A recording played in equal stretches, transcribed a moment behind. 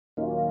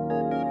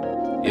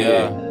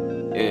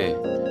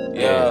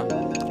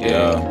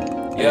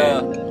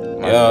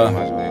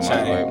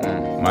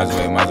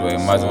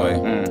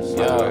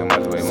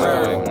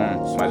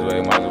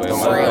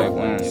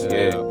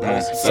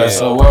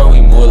So where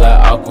we move like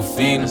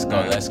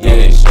Aquafina, let's go.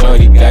 Yeah,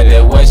 shorty got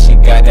that what? She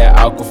got that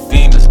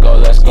Aquafina.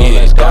 Let's go.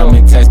 Yeah,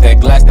 diamond test that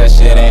glass, that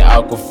shit ain't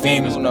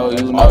Aquafina. You know,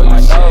 all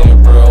my shit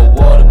in real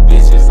water,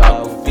 bitches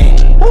Aquafina.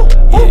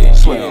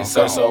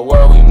 Yeah, so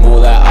where we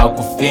move like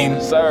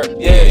Aquafina,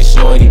 yeah,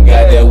 shorty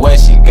got that what?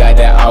 She got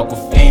that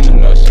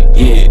Aquafina.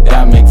 Yeah,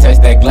 diamond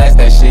test that glass,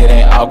 that shit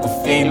ain't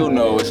Aquafina. You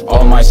know it's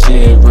all my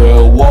shit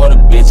real water,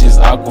 bitches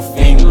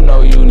Aquafina. You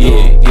know,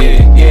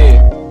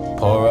 yeah.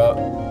 Pour up.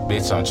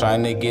 Bitch, I'm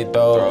tryna get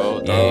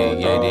through.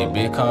 Yeah, this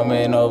bitch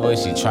coming over,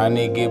 she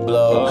tryna get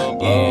blow.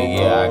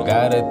 Yeah, I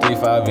got a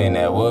 3-5 in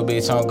that wood,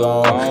 bitch, I'm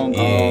gone.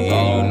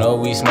 Yeah, you know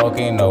we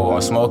smoking, no,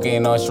 I'm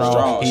smoking on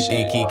strong. He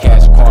think he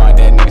catch corn,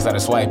 that nigga started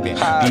swiping.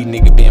 These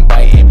niggas been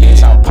biting,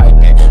 bitch, I'm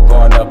piping.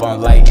 Growing up,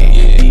 I'm lighting.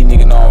 These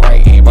niggas know I'm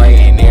writing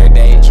every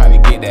day.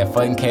 Tryna get that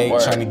fucking cake,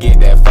 tryna get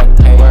that fucking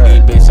pay.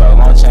 These bitches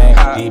all on chain,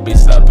 these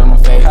bitches up in my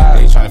face.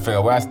 They tryna figure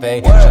out where I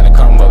stay, tryna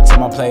come up to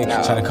my plate,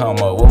 tryna come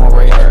up with my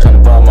rate,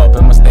 tryna bum up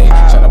in my state.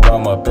 Tryna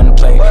bum up in the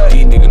play.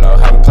 These niggas know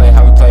how we play,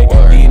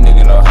 These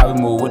niggas know how we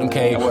move with them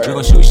K. We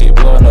gon' shoot shit,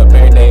 blowin' up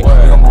every day. We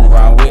gon' move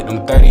around with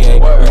them 38. We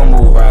gon'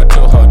 move around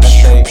to a whole next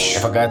state.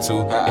 If I got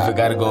to, if it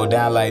gotta go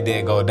down like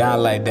that, go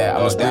down like that.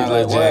 I'ma split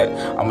little jack,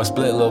 I'ma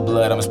split little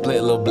blood, I'ma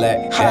split little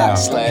black. Damn,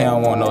 he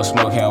don't want no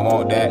smoke, he don't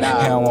want that.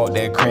 He don't want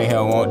that cream, he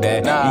don't want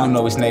that. You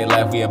know we snake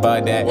life, we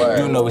about that.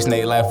 You know we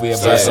snake life, we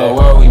about that. So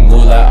where we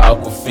move like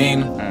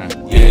Aquafina.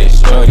 Yeah,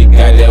 shorty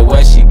got that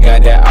what? She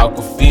got that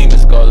Aquafina.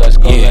 Let's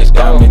go. Yeah,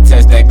 diamond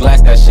test that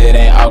glass, that shit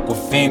ain't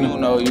Aquafina.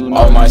 You know,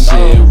 all my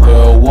shit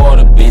real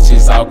water,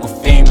 bitches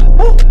Aquafina.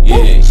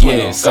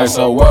 Yeah,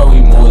 so where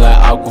we move like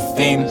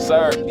Aquafina.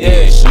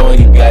 Yeah,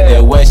 shorty got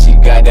that what? She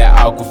got that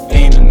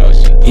Aquafina.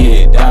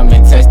 Yeah,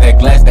 diamond test that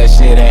glass, that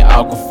shit ain't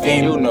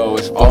Aquafina. You know,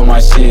 it's all my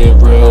shit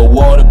real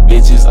water,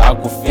 bitches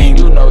Aquafina.